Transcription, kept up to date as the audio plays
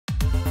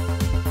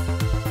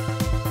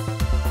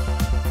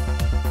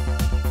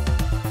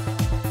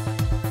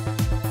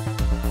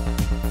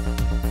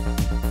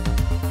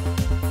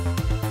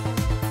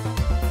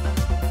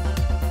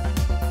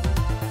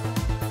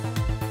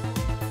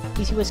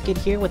PCWizKid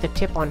here with a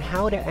tip on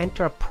how to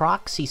enter a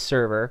proxy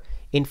server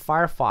in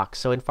Firefox.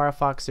 So in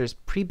Firefox, there's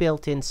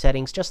pre-built-in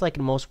settings, just like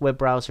in most web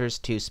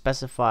browsers, to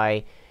specify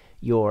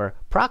your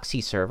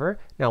proxy server.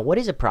 Now, what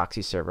is a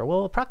proxy server?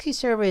 Well, a proxy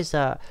server is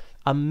a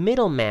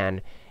middleman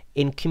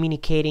in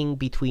communicating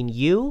between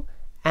you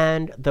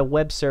and the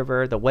web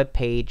server, the web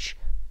page,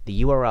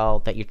 the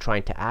URL that you're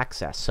trying to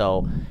access.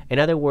 So in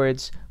other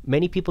words,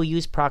 many people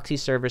use proxy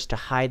servers to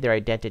hide their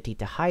identity,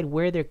 to hide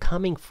where they're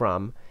coming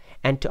from,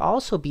 and to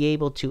also be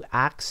able to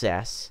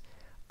access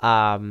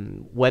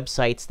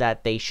websites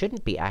that they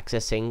shouldn't be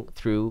accessing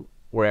through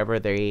wherever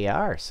they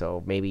are.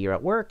 So maybe you're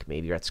at work,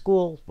 maybe you're at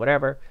school,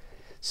 whatever.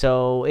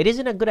 So it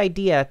isn't a good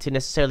idea to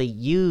necessarily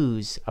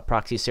use a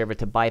proxy server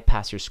to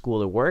bypass your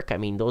school or work. I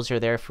mean, those are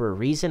there for a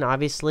reason,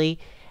 obviously,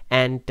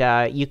 and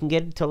you can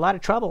get into a lot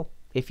of trouble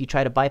if you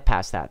try to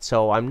bypass that.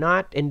 So I'm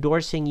not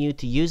endorsing you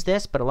to use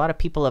this, but a lot of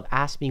people have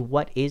asked me,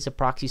 what is a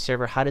proxy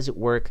server? How does it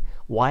work?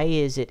 Why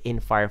is it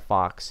in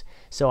Firefox?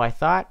 So I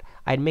thought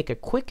I'd make a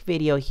quick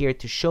video here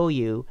to show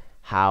you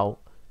how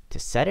to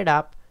set it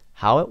up,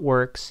 how it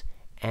works,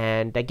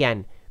 and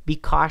again, be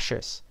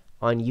cautious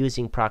on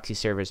using proxy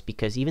servers,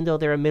 because even though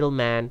they're a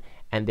middleman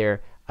and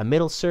they're a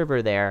middle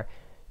server there,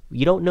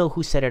 you don't know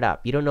who set it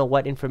up. You don't know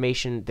what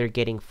information they're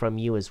getting from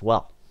you as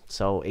well.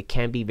 So it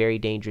can be very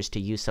dangerous to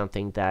use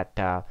something that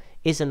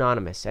is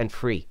anonymous and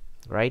free,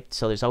 right?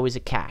 So there's always a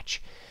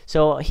catch.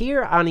 So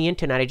here on the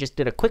internet, I just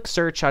did a quick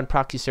search on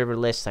proxy server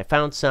lists. I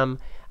found some.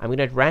 I'm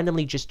going to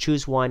randomly just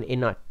choose one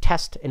in a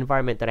test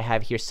environment that I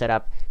have here set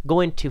up.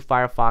 Go into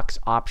Firefox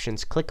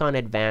options, click on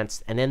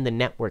advanced, and then the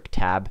network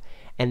tab.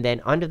 And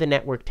then under the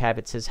network tab,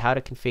 it says how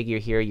to configure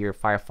here your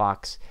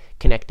Firefox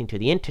connecting to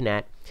the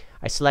internet.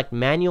 I select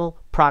manual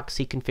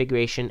proxy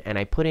configuration, and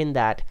I put in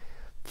that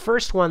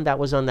first one that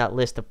was on that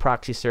list of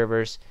proxy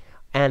servers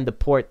and the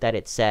port that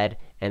it said,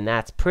 and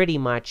that's pretty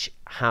much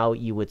how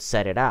you would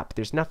set it up.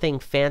 There's nothing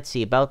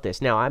fancy about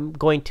this. Now I'm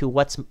going to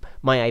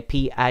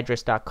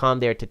what'smyipaddress.com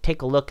there to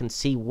take a look and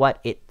see what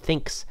it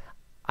thinks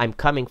I'm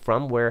coming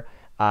from, where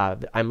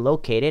I'm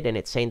located, and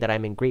it's saying that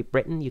I'm in Great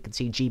Britain. You can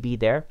see GB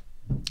there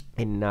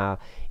in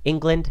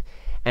England,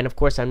 and of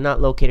course I'm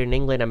not located in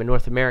England, I'm in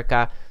North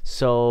America,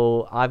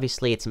 so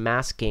obviously it's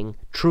masking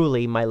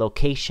truly my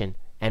location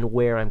and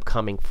where I'm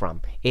coming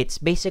from. It's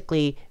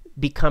basically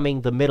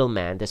becoming the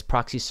middleman, this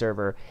proxy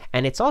server,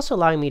 and it's also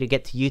allowing me to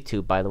get to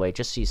YouTube, by the way,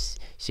 just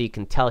so you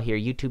can tell here,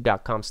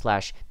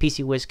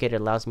 youtube.com/PCWizKid.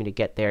 It allows me to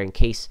get there in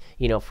case,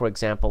 you know, for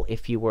example,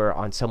 if you were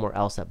on somewhere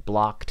else that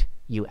blocked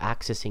you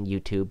accessing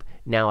YouTube,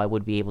 now I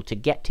would be able to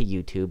get to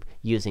YouTube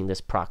using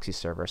this proxy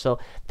server. So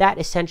that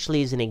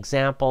essentially is an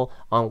example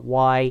on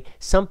why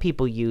some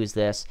people use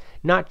this,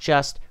 not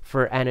just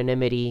for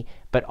anonymity,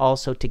 but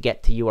also to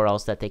get to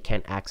URLs that they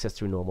can't access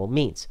through normal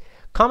means.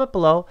 Comment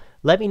below,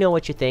 let me know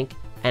what you think,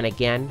 and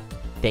again,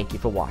 thank you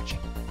for watching.